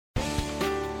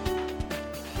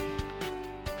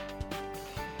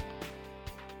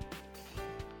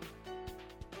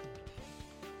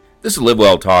This is Live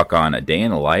Well Talk on a day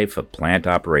in the life of plant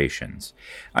operations.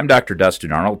 I'm Dr.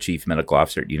 Dustin Arnold, Chief Medical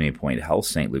Officer at Unity Point Health,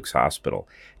 St. Luke's Hospital.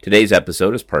 Today's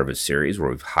episode is part of a series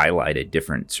where we've highlighted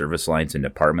different service lines and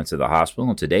departments of the hospital,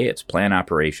 and today it's plant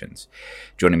operations.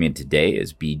 Joining me today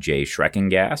is B.J.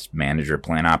 Schreckengast, Manager of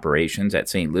Plant Operations at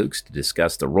St. Luke's, to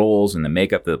discuss the roles and the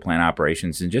makeup of the plant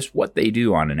operations and just what they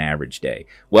do on an average day.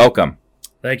 Welcome.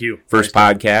 Thank you. First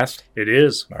podcast? It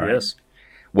is, All right. Yes.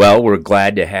 Well, we're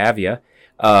glad to have you.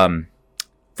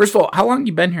 First of all, how long have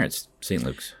you been here at St.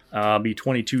 Luke's? Be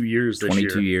 22 years this year.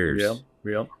 22 years.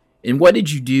 Yep. And what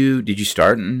did you do? Did you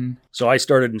start in? So I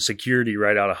started in security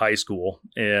right out of high school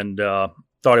and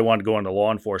thought I wanted to go into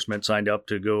law enforcement, signed up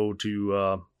to go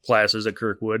to classes at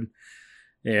Kirkwood.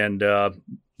 And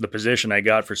the position I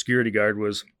got for security guard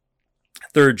was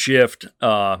third shift,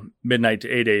 midnight to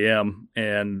 8 a.m.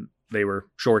 And they were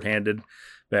shorthanded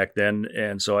back then.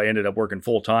 And so I ended up working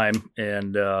full time,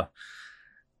 and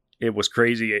it was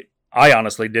crazy. I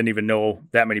honestly didn't even know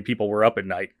that many people were up at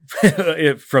night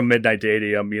from midnight to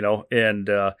 8 a.m., and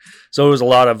so it was a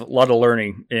lot of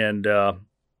learning. And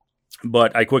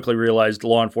but I quickly realized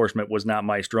law enforcement was not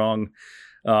my strong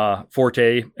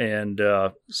forte. And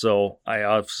so I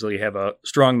obviously have a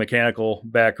strong mechanical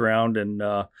background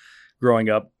and growing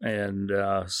up. And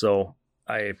so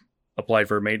I applied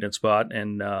for a maintenance spot,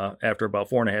 and after about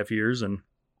 4.5 years, and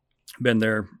been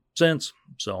there since.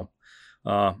 So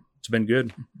it's been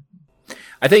good.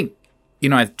 I think,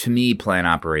 to me, plant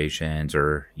operations,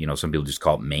 or, some people just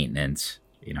call it maintenance.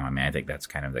 I think that's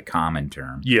kind of the common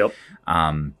term. Yep.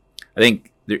 I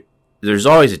think there's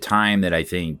always a time that I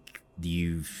think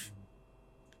you've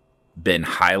been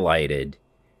highlighted,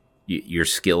 your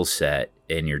skill set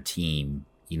and your team,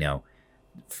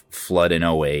 flood in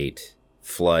 08,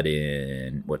 flood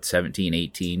in, 17,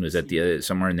 18? Was that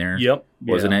somewhere in there? Yep.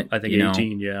 Wasn't it? I think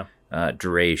 18, yeah.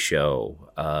 Dre show,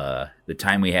 the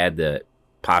time we had the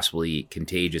possibly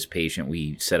contagious patient,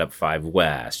 we set up 5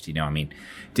 West,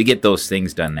 to get those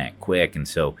things done that quick. And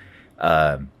so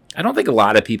I don't think a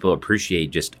lot of people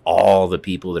appreciate just all the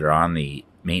people that are on the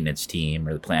maintenance team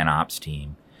or the plant ops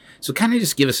team. So kind of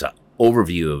just give us an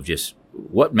overview of just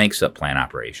what makes up plant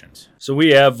operations. So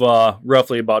we have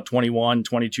roughly about 21,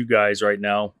 22 guys right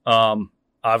now.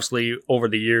 Obviously, over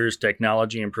the years,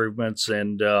 technology improvements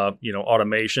and,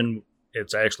 automation,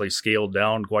 it's actually scaled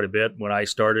down quite a bit. When I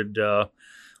started,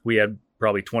 we had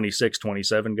probably 26,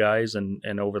 27 guys.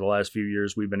 And over the last few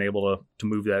years, we've been able to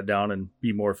move that down and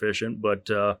be more efficient. But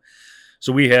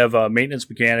so we have maintenance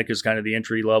mechanic is kind of the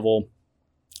entry level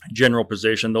general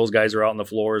position. Those guys are out on the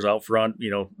floors, out front,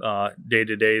 day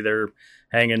to day. They're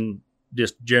hanging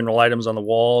just general items on the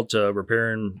wall, to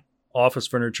repairing office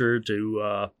furniture,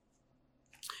 to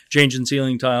changing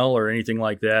ceiling tile or anything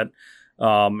like that.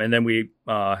 And then we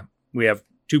have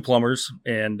 2 plumbers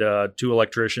and 2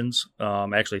 electricians,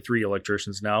 actually 3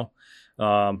 electricians now.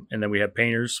 And then we have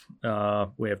painters.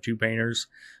 We have 2 painters,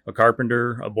 a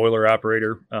carpenter, a boiler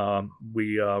operator.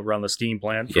 We run the steam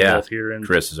plant for both here in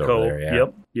Chris is over there. Yeah.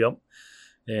 Yep.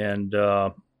 And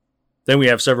then we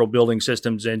have several building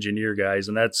systems engineer guys,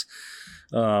 and that's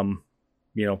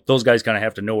those guys kind of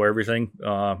have to know everything.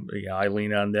 I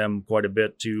lean on them quite a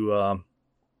bit to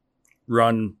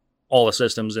run all the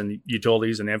systems and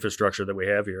utilities and infrastructure that we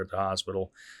have here at the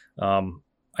hospital.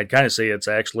 I'd kind of say it's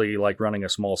actually like running a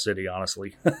small city,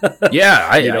 honestly. Yeah,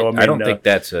 I don't think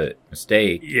that's a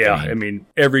mistake. Yeah, I mean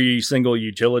every single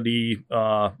utility,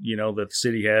 that the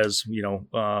city has,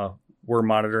 we're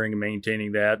monitoring and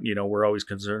maintaining that. We're always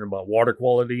concerned about water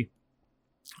quality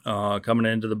coming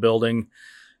into the building,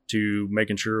 to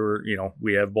making sure,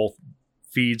 we have both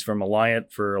feeds from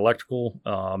Alliant for electrical,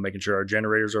 making sure our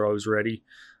generators are always ready,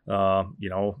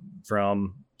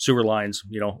 from sewer lines,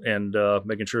 and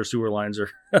making sure sewer lines are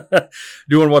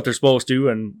doing what they're supposed to,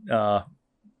 and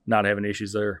not having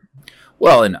issues there.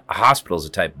 Well, and a hospital is a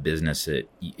type of business that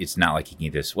it's not like you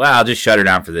can just, I'll just shut her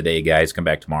down for the day, guys. Come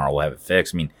back tomorrow. We'll have it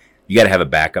fixed. I mean, you got to have a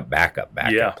backup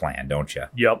plan, don't you?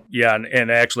 Yep. Yeah. And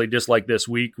actually, just like this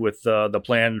week with the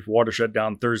planned water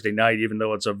shutdown Thursday night, even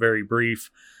though it's a very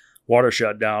brief water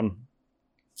shutdown,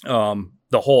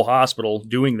 the whole hospital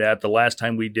doing that, the last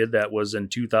time we did that was in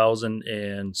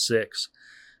 2006.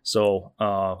 So,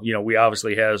 we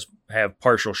obviously have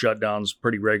partial shutdowns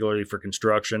pretty regularly for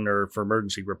construction or for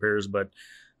emergency repairs. But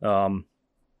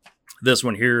this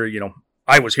one here,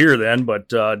 I was here then, but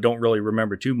don't really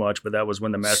remember too much. But that was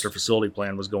when the master facility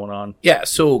plan was going on. Yeah.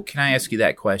 So can I ask you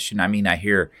that question? I mean, I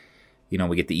hear,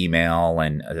 we get the email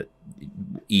and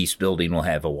East building will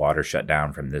have a water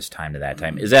shutdown from this time to that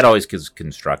time. Is that always because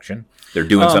construction? They're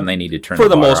doing something they need to turn for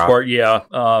the water most off? part, yeah.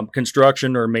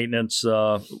 Construction or maintenance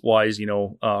wise,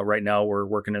 right now we're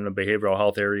working in the behavioral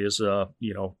health areas,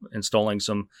 installing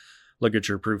some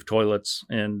ligature-proof toilets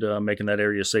and making that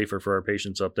area safer for our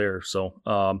patients up there. So,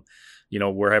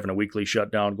 we're having a weekly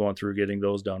shutdown going through getting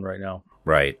those done right now.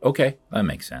 Right. Okay. That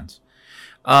makes sense.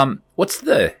 What's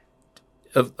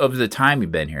of the time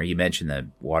you've been here, you mentioned the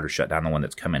water shutdown, the one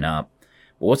that's coming up.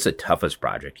 But what's the toughest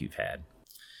project you've had?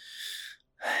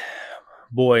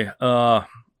 Boy,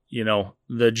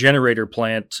 the generator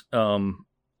plant,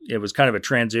 it was kind of a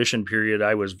transition period.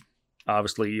 I was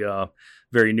obviously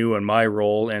very new in my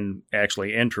role and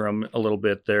actually interim a little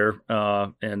bit there.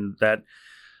 And that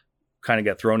kind of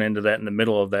got thrown into that in the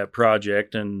middle of that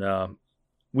project. And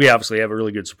we obviously have a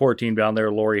really good support team down there.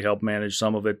 Lori helped manage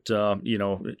some of it.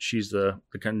 She's the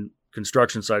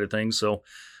construction side of things. So,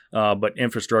 but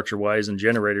infrastructure wise and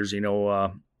generators,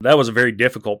 that was a very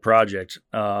difficult project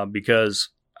because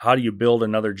how do you build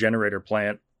another generator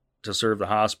plant to serve the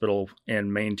hospital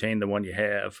and maintain the one you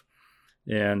have?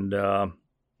 And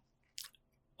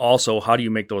also, how do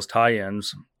you make those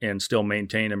tie-ins and still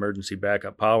maintain emergency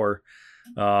backup power?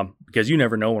 Because you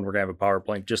never know when we're going to have a power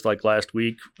blink. Just like last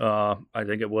week, I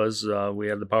think it was, we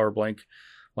had the power blink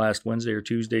last Wednesday or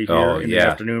Tuesday here in the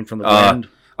afternoon from the wind.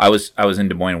 I was in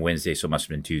Des Moines Wednesday, so it must have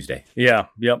been Tuesday. Yeah,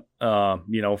 yep.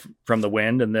 From the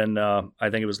wind, and then I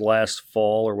think it was last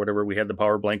fall or whatever, we had the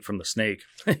power blink from the snake,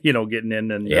 getting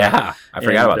in. And I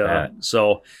forgot about that.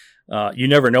 So you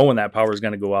never know when that power is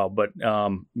going to go out. But,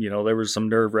 there was some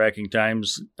nerve-wracking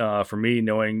times for me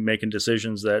making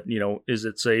decisions that, is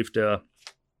it safe to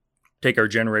take our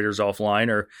generators offline,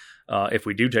 or if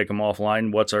we do take them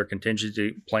offline, what's our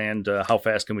contingency plan to how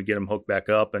fast can we get them hooked back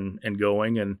up and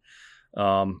going? And,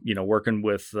 working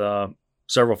with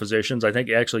several physicians. I think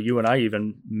actually you and I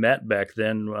even met back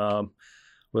then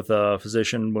with a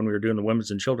physician when we were doing the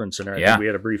Women's and Children's Center. I think we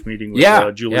had a brief meeting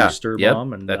with Julie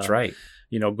Sturbaum. And that's right.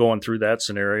 Going through that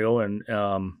scenario and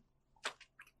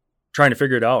trying to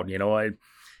figure it out.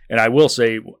 I will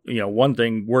say, one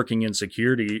thing working in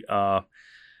security,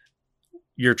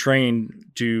 you're trained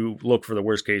to look for the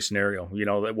worst case scenario.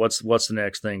 What's the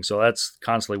next thing? So that's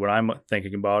constantly what I'm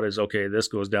thinking about is, okay, this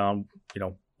goes down,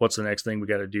 what's the next thing we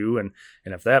got to do? And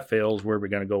if that fails, where are we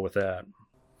going to go with that?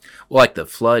 Well, like the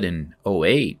flood in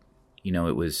 2008,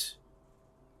 it was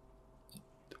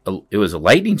a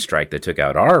lightning strike that took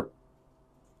out our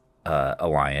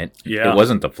Alliant. Yeah. It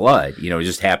wasn't the flood. It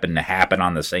just happened to happen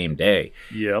on the same day.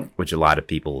 Yeah. Which a lot of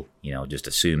people, just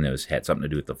assume had something to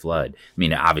do with the flood. I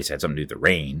mean, it obviously had something to do with the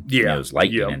rain. Yeah. It was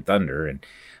lightning and thunder.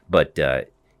 But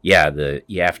you have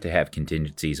to have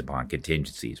contingencies upon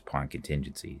contingencies upon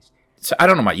contingencies. So I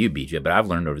don't know about you, BJ, but I've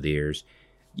learned over the years,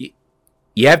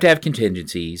 you have to have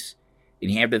contingencies, and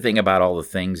you have to think about all the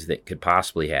things that could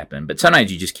possibly happen. But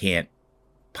sometimes you just can't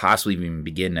possibly even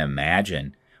begin to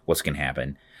imagine what's going to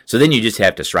happen. So then you just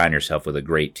have to surround yourself with a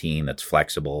great team that's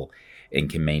flexible and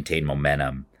can maintain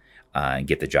momentum and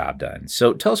get the job done.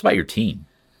 So tell us about your team.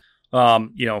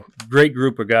 Great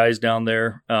group of guys down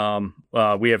there.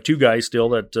 We have two guys still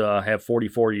that have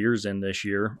 44 years in this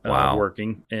year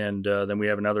working. And then we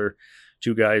have another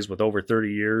two guys with over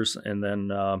 30 years. And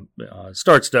then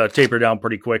starts to taper down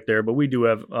pretty quick there. But we do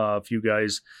have a few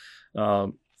guys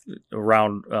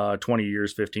around 20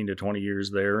 years, 15 to 20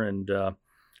 years there. And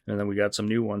then we got some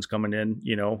new ones coming in,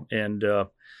 and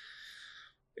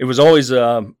it was always,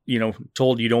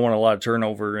 told you don't want a lot of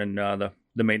turnover in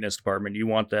the maintenance department. You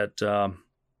want that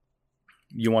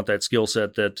skill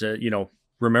set that,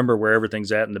 remember where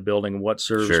everything's at in the building and what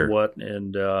serves what,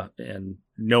 and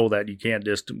know that you can't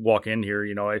just walk in here.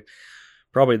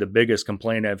 Probably the biggest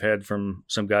complaint I've had from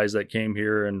some guys that came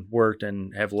here and worked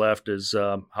and have left is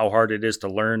how hard it is to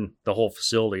learn the whole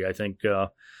facility. I think,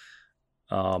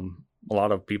 a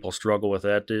lot of people struggle with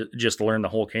that, just to learn the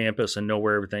whole campus and know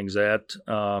where everything's at.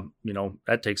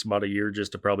 That takes about a year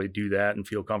just to probably do that and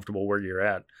feel comfortable where you're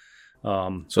at.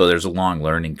 So there's a long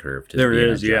learning curve to there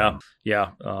is, yeah.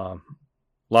 A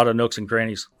lot of nooks and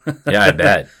crannies. Yeah, I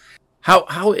bet.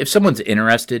 How if someone's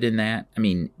interested in that, I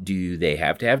mean, do they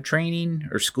have to have training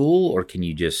or school, or can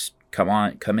you just come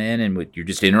in and you're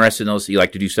just interested in those? You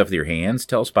like to do stuff with your hands?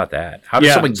 Tell us about that. How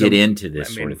does someone get into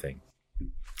this sort of thing?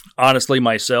 Honestly,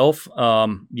 myself,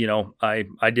 I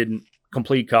didn't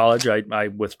complete college. I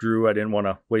withdrew. I didn't want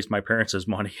to waste my parents'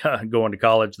 money going to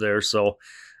college there. So,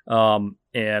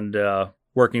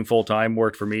 working full time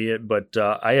worked for me. But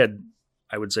I had,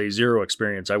 I would say, zero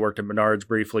experience. I worked at Menards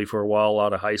briefly for a while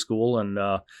out of high school and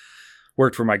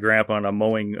worked for my grandpa in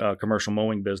a commercial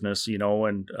mowing business,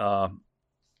 and,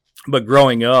 but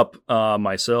growing up,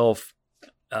 myself,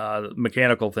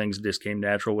 mechanical things just came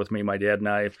natural with me. My dad and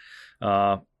I,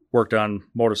 worked on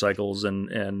motorcycles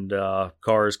and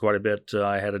cars quite a bit.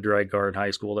 I had a drag car in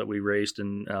high school that we raced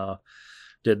and,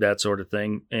 did that sort of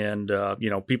thing. And,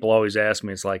 people always ask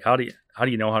me, it's like, how do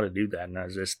you know how to do that? And I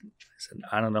said,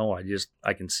 I don't know.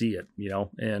 I can see it,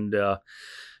 and,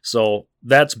 so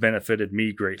that's benefited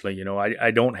me greatly.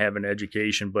 I don't have an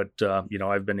education, but,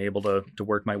 I've been able to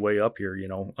work my way up here,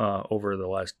 over the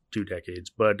last 2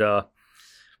 decades. But,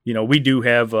 we do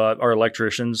have, our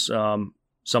electricians.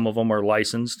 Some of them are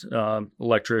licensed,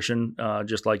 electrician,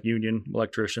 just like union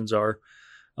electricians are.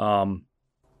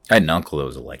 I had an uncle that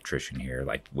was an electrician here,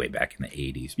 like way back in the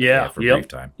 80s. For a brief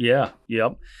time. Yeah.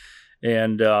 Yep.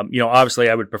 And, obviously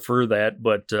I would prefer that,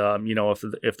 but,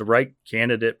 if the right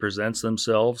candidate presents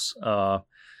themselves,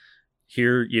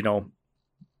 here, the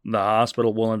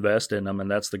hospital will invest in them.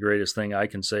 And that's the greatest thing I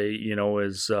can say,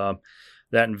 is, that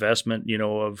investment,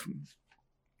 of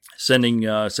sending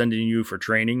you for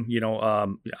training.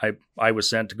 I was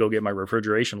sent to go get my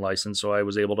refrigeration license, so I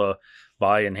was able to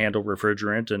buy and handle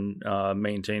refrigerant and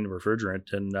maintain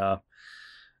refrigerant. And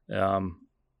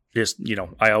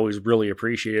I always really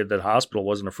appreciated that hospital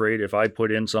wasn't afraid if I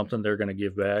put in something, they're going to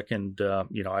give back. And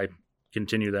I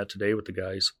continue that today with the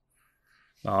guys.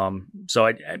 So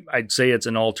I'd say it's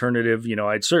an alternative.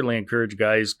 I'd certainly encourage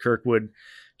guys. Kirkwood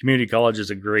Community College is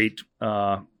a great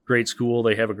school.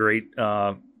 They have a great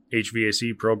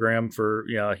HVAC program for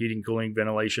heating, cooling,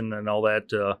 ventilation, and all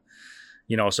that.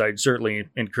 So I'd certainly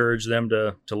encourage them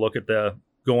to look at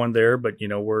going there. But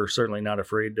we're certainly not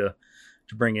afraid to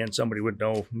bring in somebody with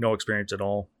no experience at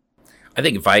all. I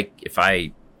think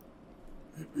I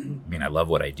love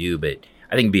what I do, but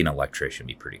I think being an electrician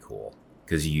would be pretty cool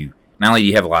because you not only do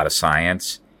you have a lot of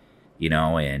science,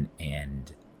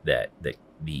 and that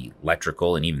the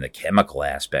electrical and even the chemical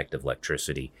aspect of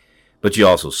electricity, but you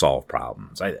also solve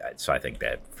problems. So I think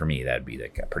that for me that'd be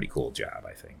a pretty cool job.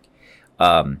 I think.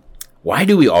 Why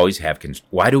do we always have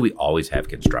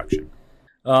construction?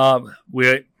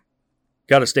 We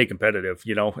got to stay competitive,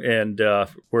 and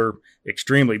we're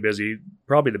extremely busy.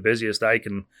 Probably the busiest I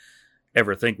can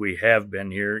ever think we have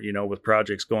been here, with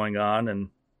projects going on, and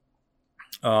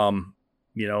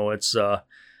it's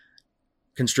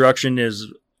construction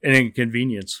is an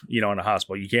inconvenience, in a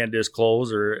hospital. You can't just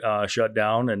close or shut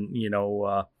down. And,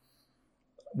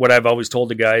 what I've always told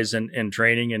the guys in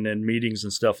training and in meetings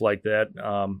and stuff like that,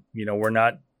 we're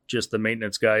not just the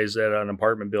maintenance guys at an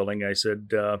apartment building. I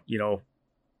said,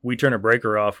 we turn a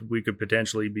breaker off, we could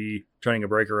potentially be turning a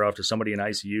breaker off to somebody in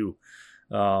ICU,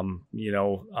 on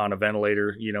a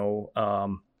ventilator,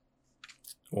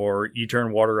 or you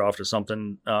turn water off to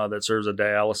something that serves a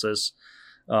dialysis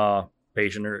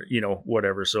patient or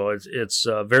whatever. So it's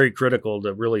very critical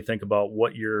to really think about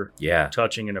what you're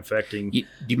touching and affecting. You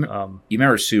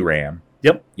remember Sue Ram?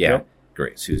 Yep. Yeah. Yep.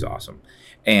 Great. Sue's awesome.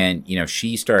 And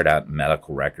she started out in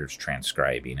medical records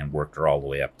transcribing and worked her all the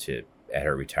way up to at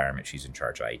her retirement. She's in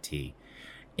charge of IT,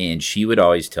 and she would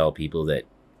always tell people that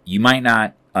you might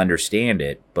not understand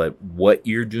it, but what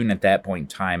you're doing at that point in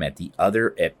time at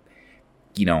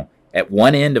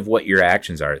one end of what your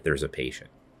actions are, there's a patient.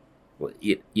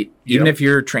 Even if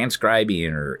you're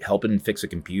transcribing or helping fix a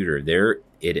computer,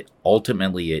 it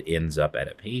ultimately ends up at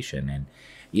a patient. And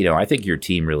I think your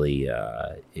team really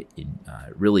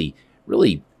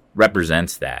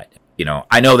represents that.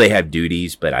 I know they have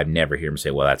duties, but I've never heard them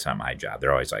say, "Well, that's not my job."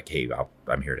 They're always like, "Hey,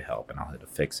 I'm here to help, and I'll have to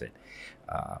fix it."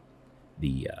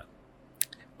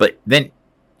 But then,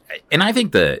 and I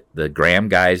think the Graham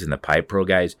guys and the Pipe Pro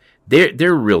guys,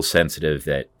 they're real sensitive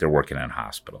that they're working in a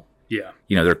hospital. Yeah.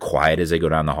 They're quiet as they go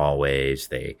down the hallways.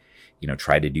 They,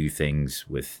 try to do things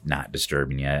with not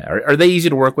disturbing you. Are they easy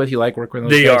to work with? You like working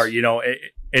with those guys? They are,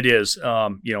 it is.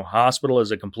 Hospital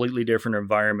is a completely different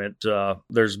environment.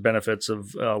 There's benefits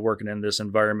of working in this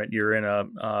environment. You're in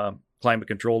a climate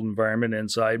controlled environment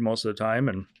inside most of the time,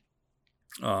 and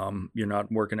you're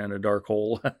not working in a dark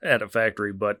hole at a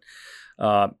factory. But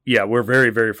we're very,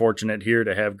 very fortunate here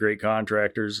to have great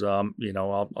contractors.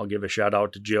 I'll give a shout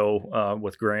out to Joe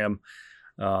with Graham.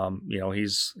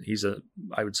 He's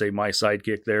I would say my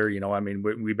sidekick there.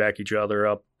 We back each other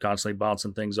up, constantly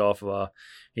bouncing things off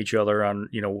each other on,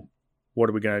 what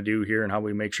are we going to do here and how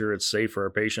we make sure it's safe for our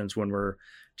patients when we're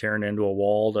tearing into a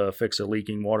wall to fix a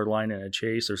leaking water line in a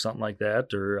chase or something like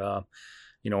that. Or,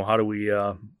 how do we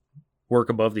work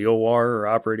above the OR or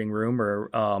operating room, or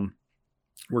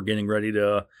we're getting ready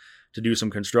to do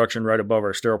some construction right above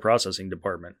our sterile processing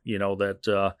department,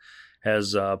 that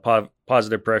has a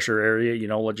positive pressure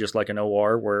area, just like an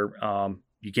OR, where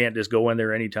you can't just go in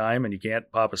there anytime, and you can't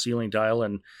pop a ceiling tile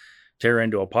and tear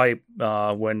into a pipe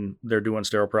when they're doing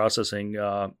sterile processing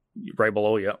right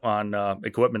below you on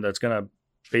equipment that's going to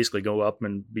basically go up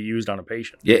and be used on a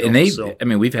patient. Yeah,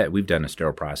 and we've done a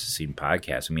sterile processing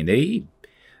podcast. I mean,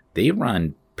 they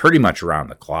run pretty much around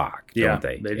the clock, don't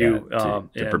they? They do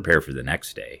to prepare for the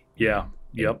next day. Yeah.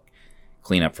 Yep.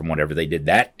 Clean up from whatever they did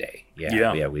that day.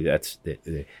 Yeah.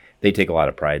 They take a lot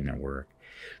of pride in their work.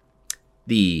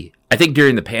 I think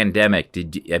during the pandemic,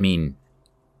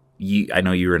 I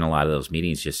know you were in a lot of those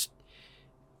meetings. Just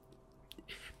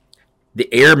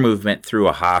the air movement through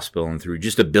a hospital and through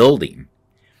just a building,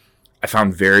 I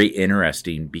found very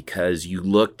interesting, because you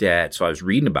looked at. So I was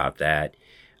reading about that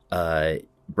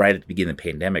right at the beginning of the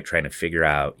pandemic, trying to figure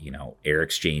out air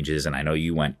exchanges, and I know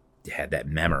you had that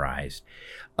memorized,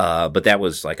 but that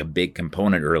was like a big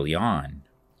component early on,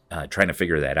 trying to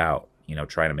figure that out.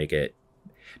 Trying to make it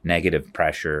negative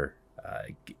pressure.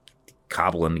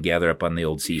 Cobbling together up on the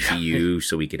old CCU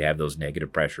so we could have those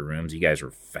negative pressure rooms. You guys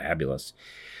were fabulous.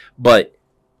 But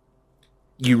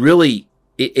you really,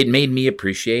 it made me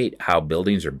appreciate how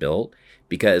buildings are built,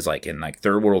 because like in like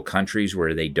third world countries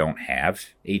where they don't have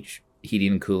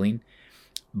heating and cooling,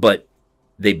 but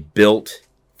they built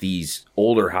these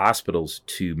older hospitals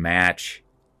to match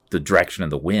the direction of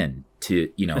the wind,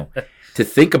 to to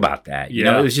think about that.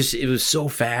 It was so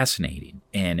fascinating,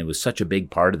 and it was such a big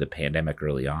part of the pandemic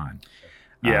early on.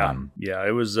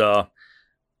 It was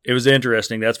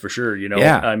interesting, that's for sure.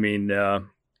 I mean,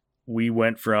 we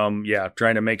went from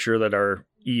trying to make sure that our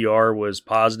ER was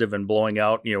positive and blowing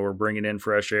out. We're bringing in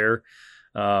fresh air,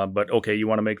 but okay, you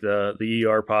want to make the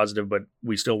ER positive, but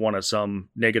we still wanted some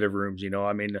negative rooms.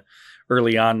 I mean,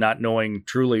 early on, not knowing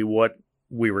truly what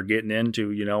we were getting into,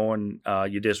 and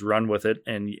you just run with it,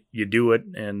 and you do it,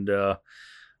 and do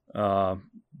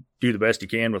the best you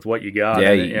can with what you got.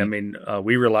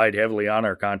 We relied heavily on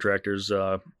our contractors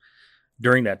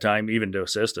during that time, even to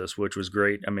assist us, which was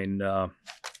great. I mean,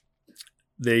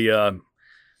 they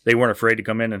weren't afraid to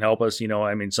come in and help us.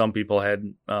 Some people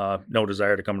had no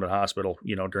desire to come to the hospital,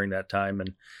 during that time,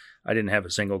 and I didn't have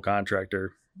a single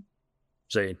contractor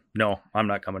say, no, I'm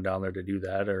not coming down there to do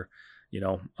that, or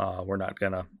we're not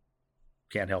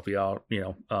can't help you out,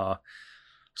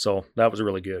 so that was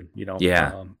really good,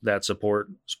 that support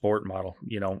model,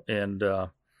 and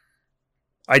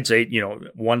I'd say,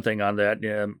 one thing on that,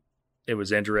 it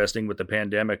was interesting with the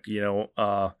pandemic,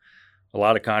 a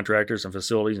lot of contractors and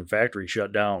facilities and factories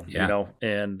shut down,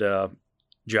 and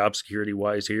job security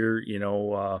wise here,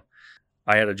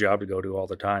 I had a job to go to all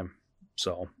the time.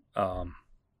 So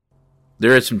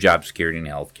there is some job security in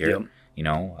healthcare,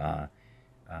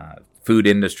 food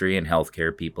industry and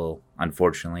healthcare people,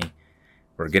 unfortunately,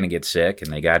 we're going to get sick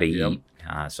and they got to eat.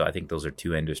 So I think those are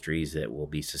two industries that will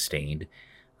be sustained,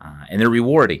 and they're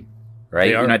rewarding,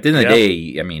 right? At the end of the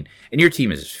day, and your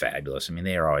team is fabulous.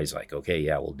 They are always like, okay,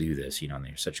 yeah, we'll do this, and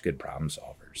they're such good problem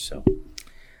solvers. So,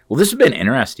 well, this has been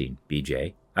interesting,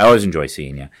 BJ. I always enjoy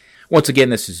seeing you. Once again,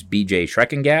 this is BJ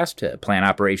Schreckengast, Plant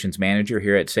Operations Manager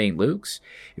here at St. Luke's.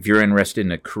 If you're interested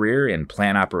in a career in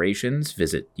plant operations,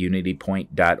 visit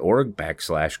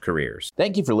unitypoint.org/careers.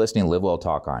 Thank you for listening to Live Well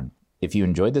Talk On. If you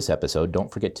enjoyed this episode,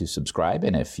 don't forget to subscribe.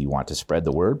 And if you want to spread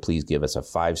the word, please give us a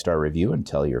 5-star review and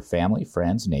tell your family,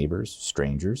 friends, neighbors,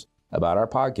 strangers about our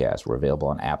podcast. We're available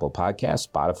on Apple Podcasts,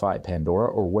 Spotify, Pandora,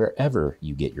 or wherever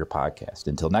you get your podcast.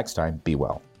 Until next time, be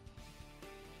well.